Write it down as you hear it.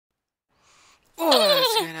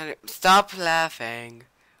Stop laughing.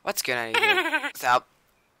 What's going on here? Stop.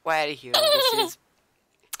 Why are you here? This is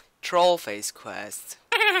Trollface Quest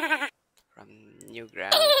from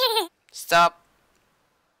Newground. Stop.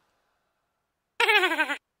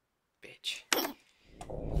 Bitch.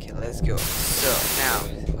 Okay, let's go. So, now,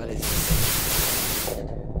 what is this?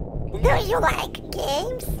 Do you like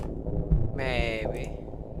games? Maybe.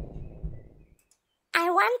 I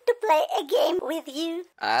want to play a game with you.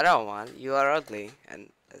 I don't want. You are ugly,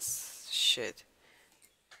 and that's shit.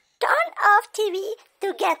 Turn off TV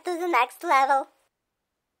to get to the next level.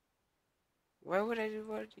 Why would I do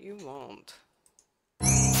what you want?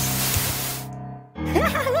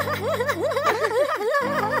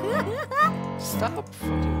 Stop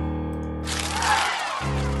fucking.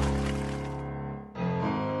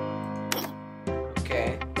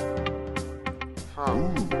 Okay. Huh.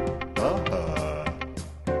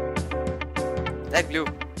 That glue.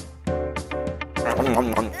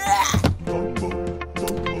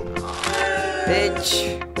 Bitch.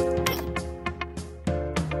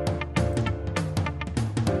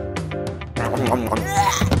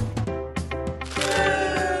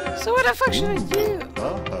 So what the fuck should I do?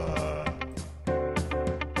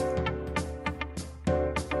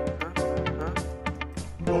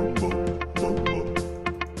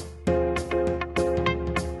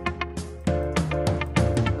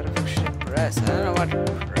 What the fuck should I press? I don't know what to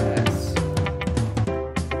press.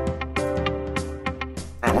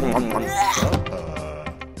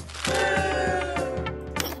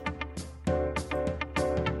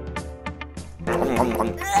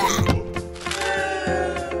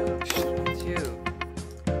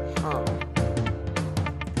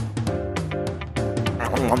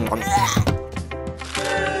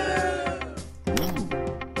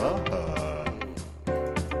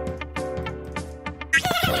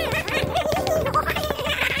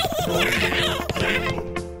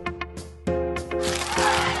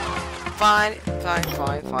 Fine.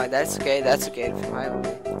 That's okay. Fine.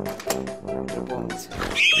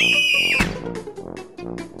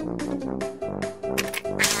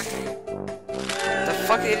 The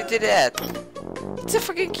fuck did it do that? It's a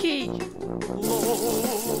fucking key.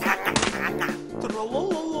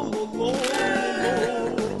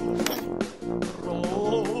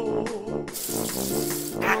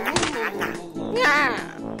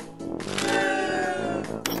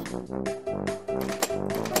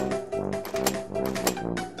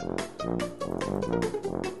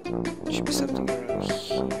 Should be something around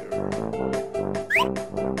here.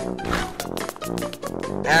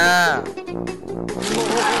 Ah!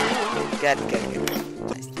 Got it.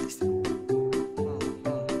 Nice.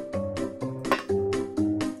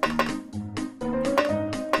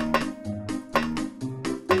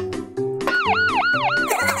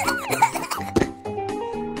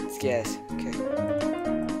 Yes, okay.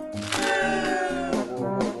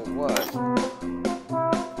 What?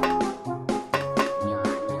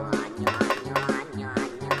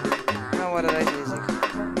 What are they using?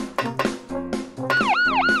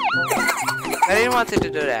 I didn't want it to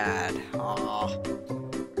do that. Aww.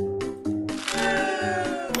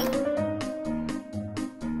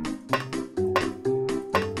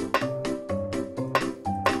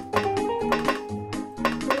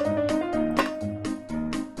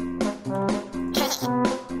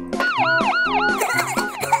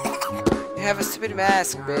 You have a stupid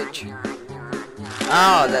mask, bitch.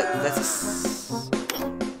 Oh, that's a...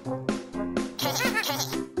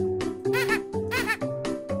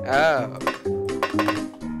 Oh.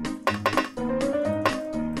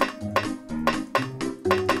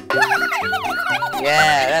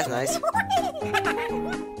 Yeah, that's nice.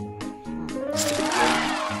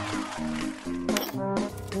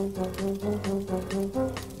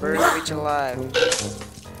 Burn the beach alive.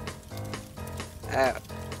 Oh.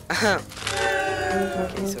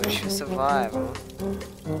 Okay, so we should survive, huh?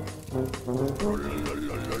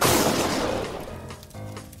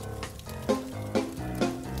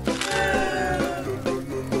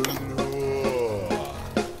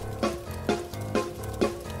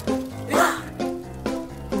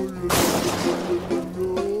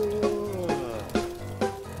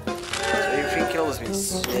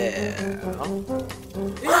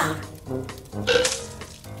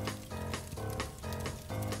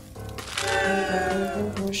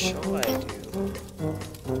 What shall I do?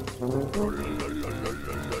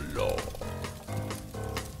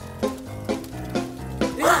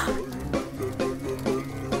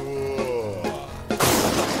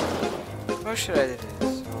 How should I do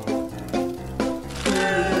this?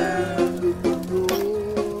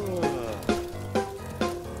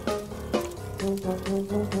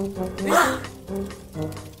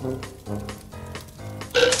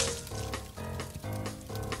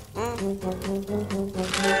 I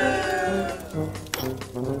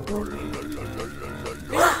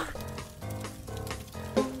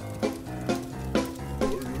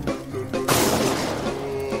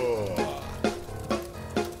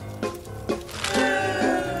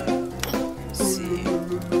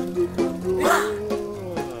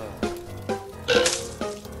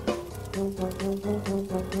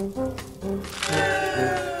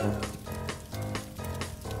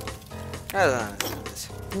don't know this.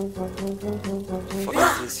 Fuck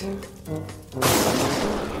is this?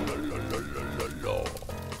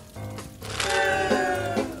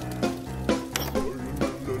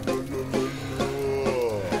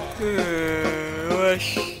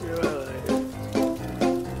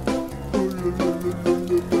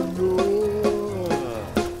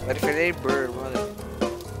 What if it ain't bird, mother?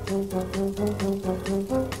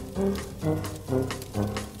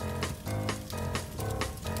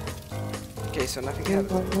 Okay, so nothing happened.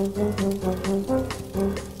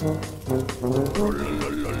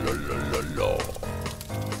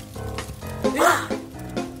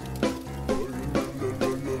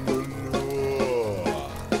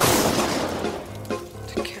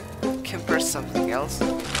 Can press something else?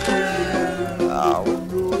 Oh,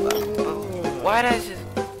 why does it?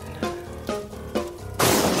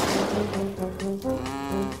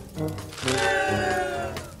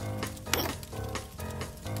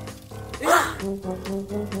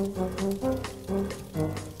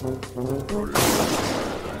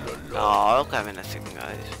 Oh, look, I'm in a second,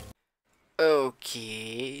 guys.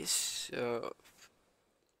 Okay, so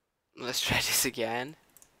let's try this again.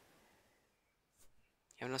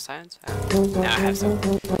 You have no science? No, I have some.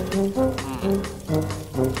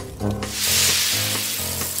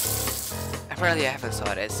 Apparently, I haven't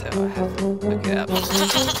saw this, so I have to look it up.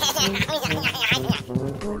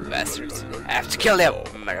 Bastards! I have to kill them,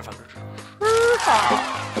 motherfucker.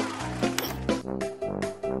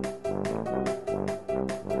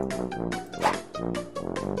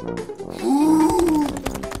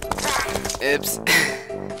 Oops.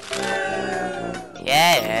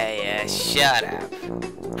 Yeah, shut up.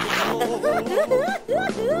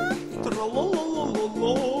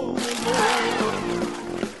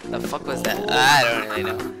 The fuck was that? I don't really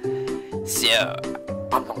know. So.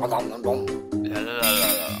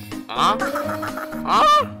 Huh? Huh?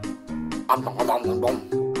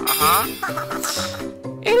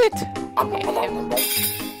 Eat it.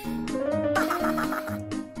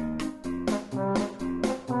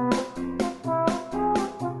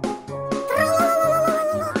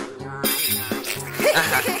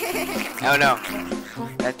 Oh no,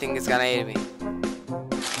 that thing is gonna eat me.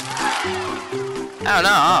 Oh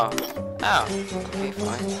no, oh, okay,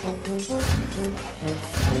 fine.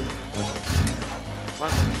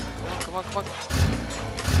 Come on.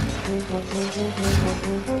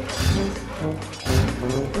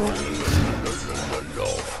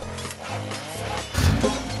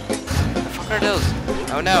 The fuck are those?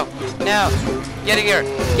 Oh no, get in here,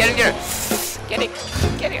 get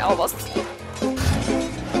it, almost.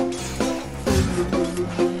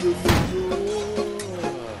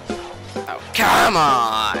 Come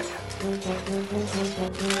on!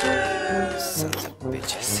 Sons of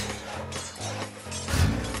bitches.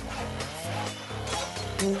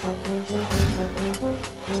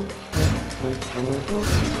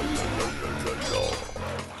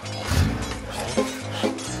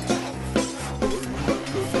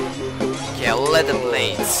 Yeah, let the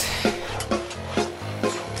blades.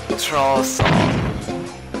 Troll song.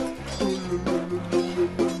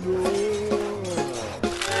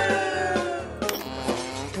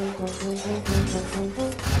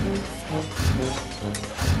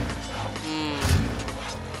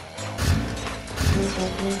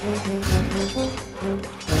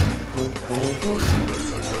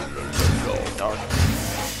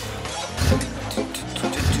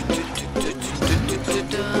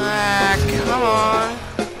 Come on.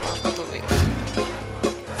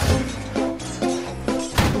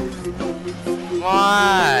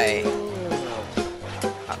 Why?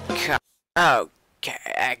 Okay,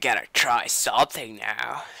 I gotta try something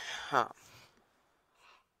now. Huh.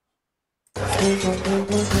 I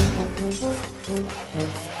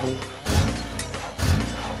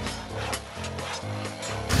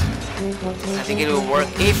think it will work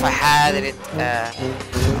if I had it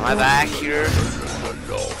on my back here.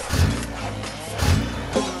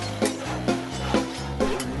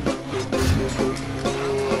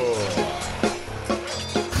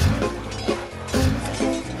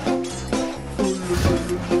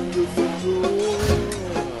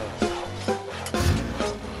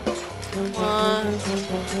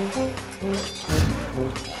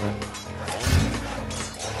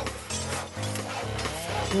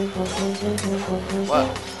 Whoa,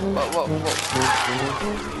 whoa, whoa, whoa.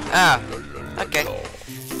 Ah, okay.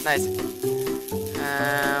 Nice.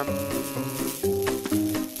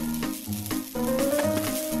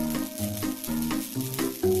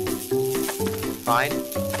 Fine.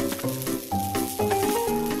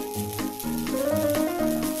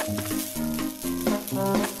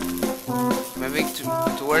 Moving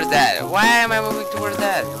towards that. Why am I moving towards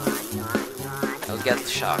that? I will get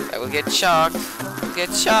shocked. I will get shocked. I will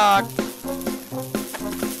get shocked.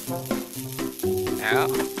 No.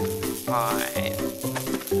 Fine.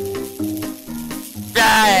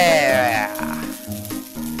 Yeah.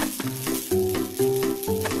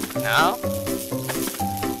 No.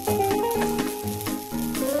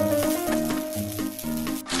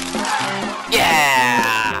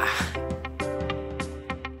 Yeah.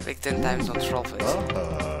 Click 10 times on Trollface.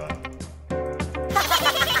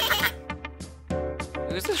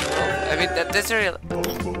 Who's this troll? I mean, that's a real.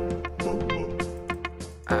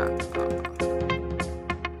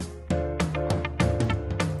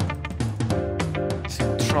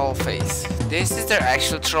 Trollface. This is their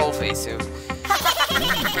actual Trollface. So.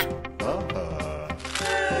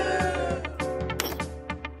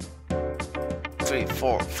 3,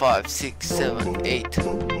 4, 5, 6, 7, 8,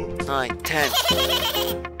 9, 10.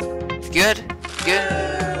 It's good? Good?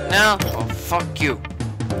 No? Oh, fuck you.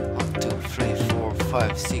 1, 2, 3, 4,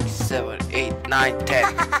 5, 6, 7, 8, 9,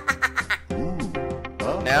 10.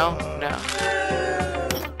 No? No.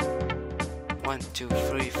 1, 2,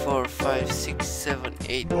 3, 4, 5, 6, 7,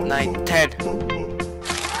 8, 9, 10.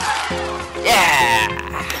 Yeah!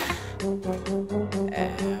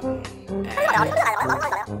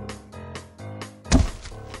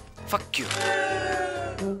 Fuck you.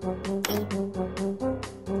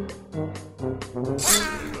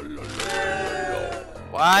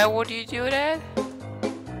 Why would you do that?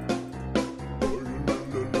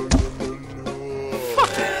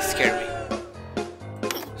 Fuck that, scared me.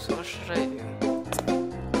 So what should I do?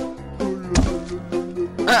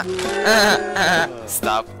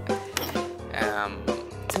 Stop.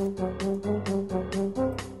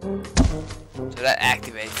 So that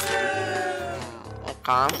activates them.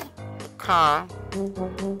 Okay. Okay.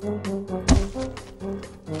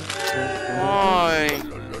 Why?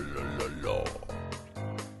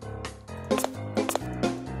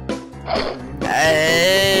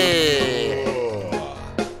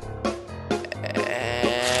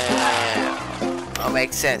 Oh,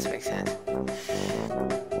 makes sense, makes sense.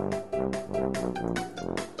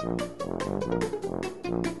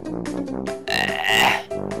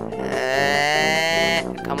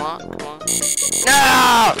 Come on, come on.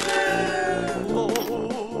 No!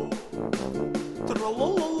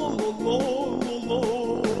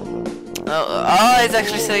 Oh, it's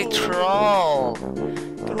actually saying troll.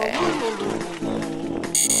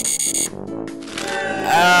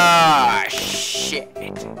 Ah, shit.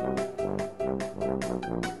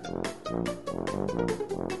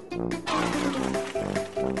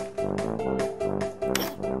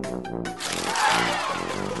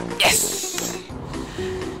 Yes.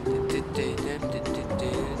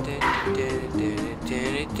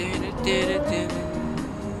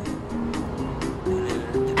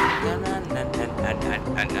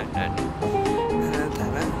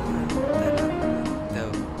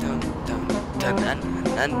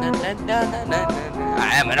 I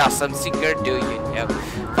am an awesome singer, do you know?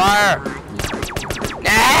 Fire!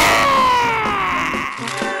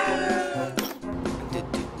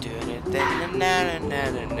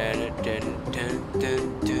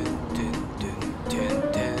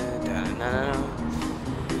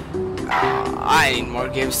 I need more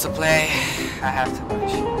games to play. I have to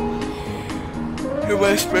watch. In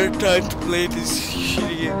my spare time to play these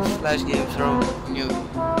shitty games, flash games from new.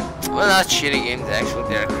 Well, not shitty games, actually,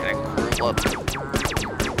 they're kind of cool.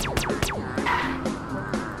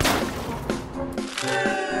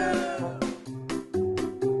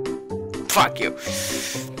 Fuck you.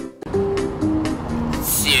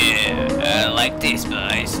 So, like this,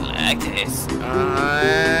 boys, like this.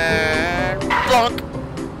 Plonk.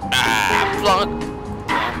 Plonk. Plonk.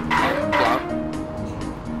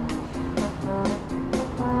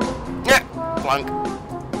 Yeah, plonk.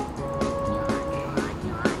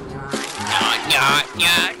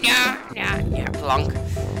 Yeah, plonk.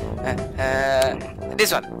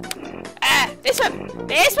 This one. This one.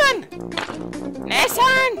 This one. This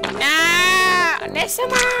one. No, this one.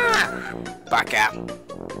 Back up.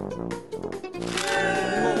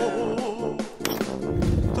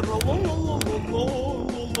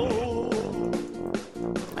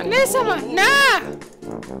 This one. No. I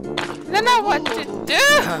don't know what to do.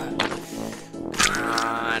 Come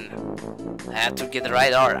on. on. I have to get the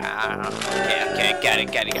right order. Okay, got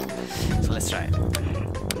it. So let's try it.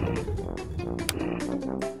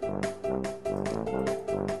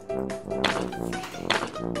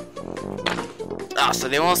 Oh, so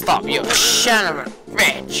they won't stop you. Son of a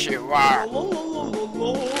bitch, you are.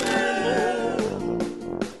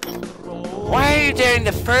 Why are you there in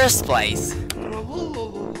the first place?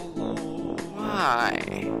 Why?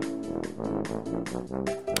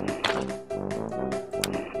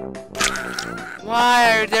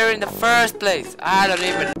 Why are you there in the first place? I don't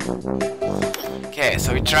even... Okay,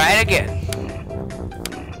 so we try it again.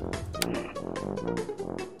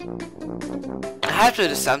 I have to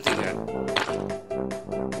do something here.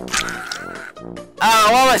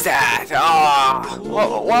 Oh, what was that? Oh,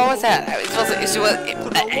 what was that?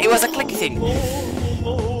 It was a clicky thing.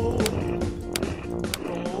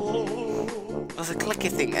 It was a clicky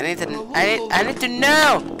thing. I need to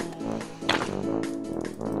know.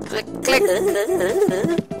 Click.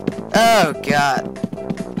 Oh god.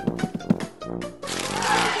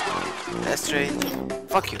 That's strange.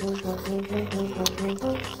 Fuck you.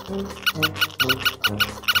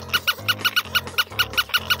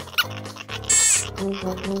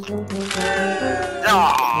 No,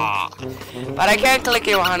 but I can't click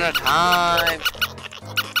it 100 times.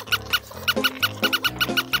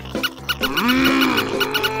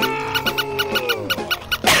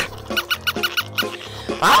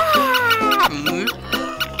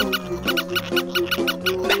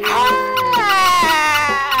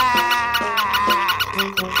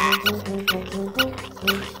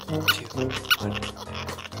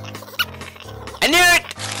 I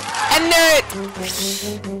knew it!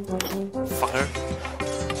 Fucker.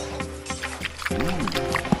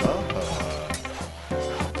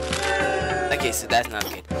 Okay, so that's not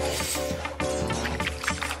good.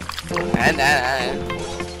 And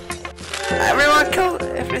everyone kill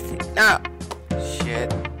everything. No.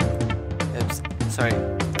 Shit. Oops. Sorry.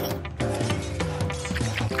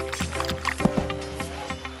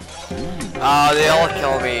 Oh, they all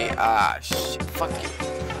kill me. Ah, shit. Fuck you.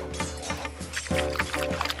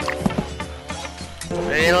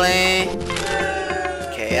 Really?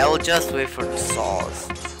 Okay, I'll just wait for the sauce.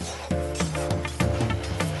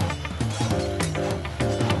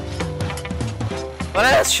 What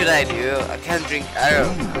else should I do? I can't drink Ahiru.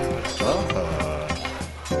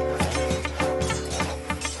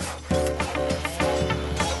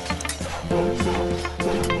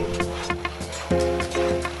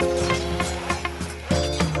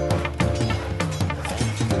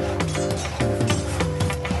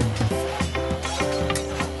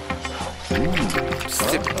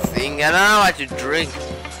 Stupid thing, I don't know what to drink.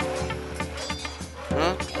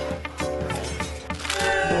 Huh?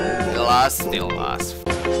 Still lost.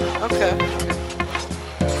 Okay.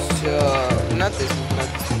 So, not this one.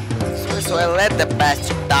 So I let the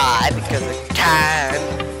bastard die because I can.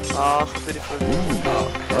 Oh, beautiful.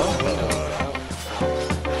 Oh.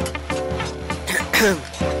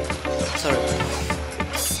 Sorry.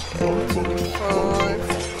 85.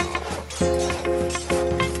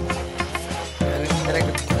 Can I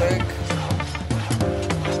click?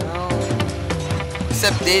 No.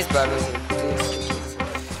 Except these buttons.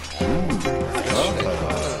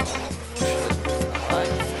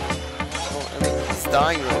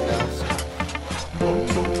 Dying right now.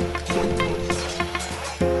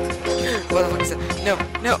 What the fuck is that? No.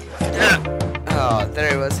 Oh, there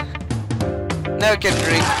it was. Now I can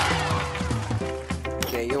drink.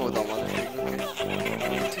 Okay, you don't want to drink.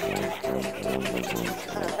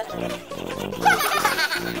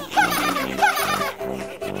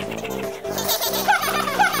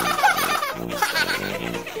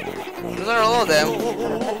 Those are all of them.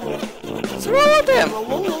 Those are all of them.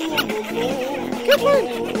 Get one!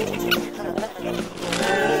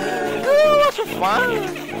 Oh, what's for fun?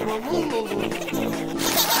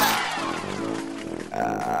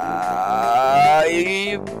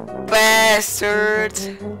 You bastard!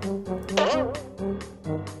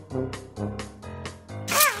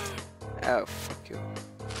 Oh, fuck you.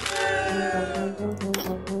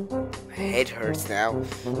 My head hurts now.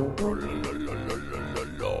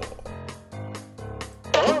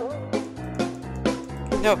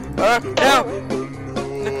 No! No!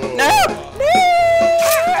 No!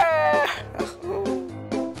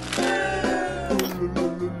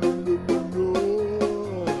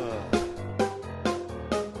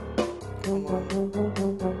 Come on.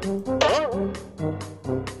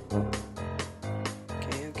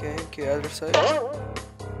 Okay, other side.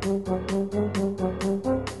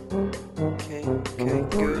 Okay,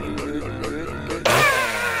 good.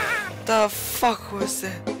 The fuck was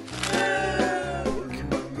that?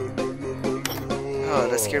 Oh,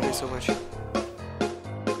 that scared me so much.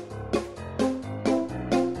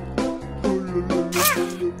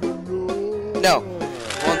 No.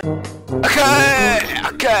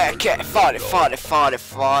 Okay. Fought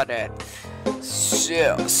it.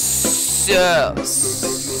 So.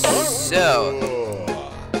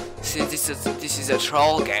 See, this is a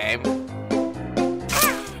troll game.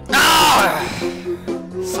 Ah!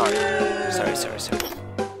 Sorry.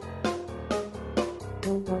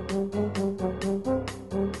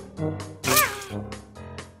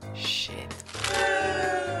 Shit.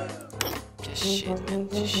 Just shit, man.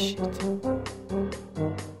 Just shit.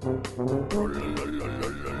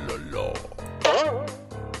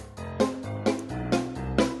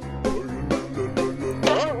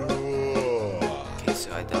 Okay, so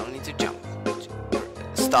I don't need to jump.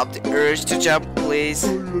 Stop the urge to jump, please.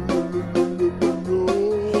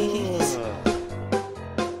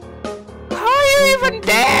 How are you even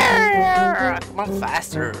there? Come on,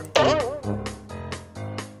 faster.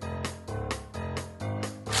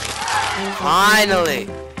 Finally!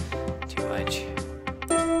 Too much.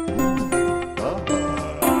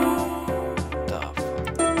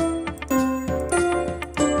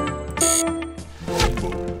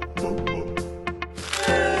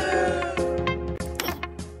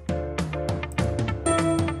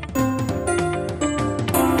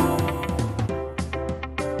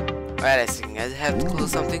 Wait a second, I have to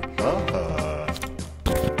close something.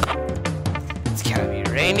 It's gonna be a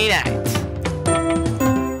rainy night.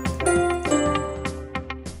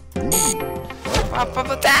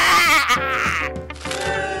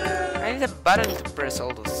 I need a button to press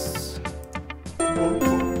all those.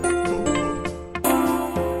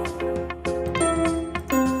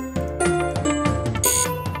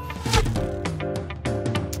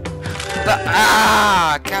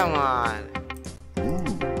 Come on.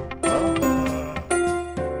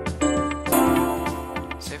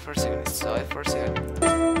 Save for a second. Save for a second.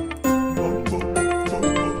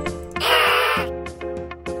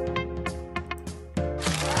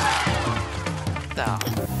 The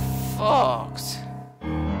fox.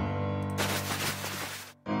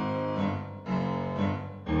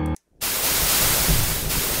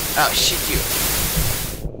 Oh shit you.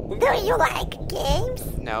 Do you like games?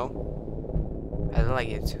 No. I don't like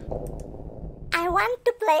it. I want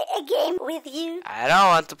to play a game with you. I don't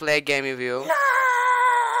want to play a game with you. No!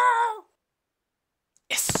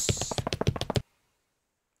 Yes.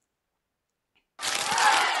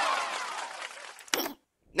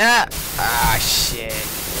 Nah. Ah shit.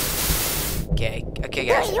 Okay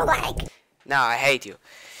guys. Do you like? No, I hate you.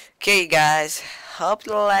 Okay guys, hope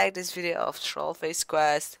you like this video of Trollface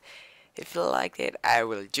Quest. If you liked it, I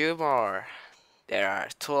will do more. There are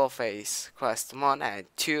Trollface Quest 1 and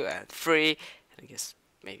 2 and 3, and I guess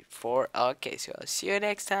maybe 4. Okay, so I'll see you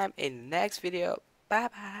next time in the next video. Bye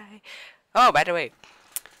bye. Oh, by the way,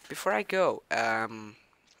 before I go, I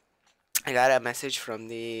got a message from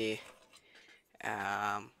the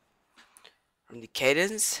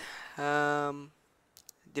Cadence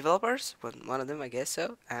developers, one of them, I guess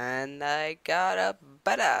so, and I got a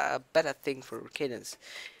beta thing for Cadence.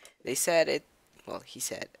 They said it. Well, he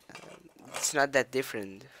said it's not that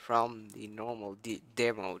different from the normal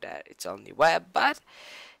demo that it's on the web, but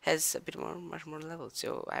has a bit much more levels.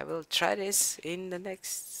 So I will try this in the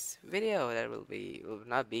next video. That will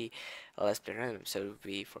not be a Let's Play Random, so it will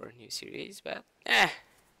be for a new series. But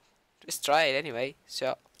just try it anyway.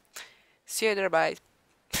 So see you there, bye.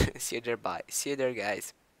 See you there, bye. See you there,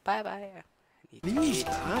 guys. Bye bye. These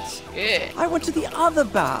baths? Yeah. I went to the other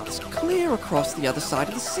baths, clear across the other side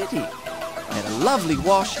of the city. I had a lovely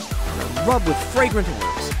wash and a rub with fragrant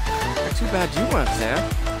oils. Too bad you weren't there.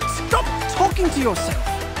 Stop talking to yourself!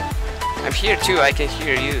 I'm here too, I can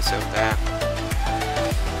hear you, so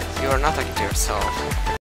you are not talking to yourself.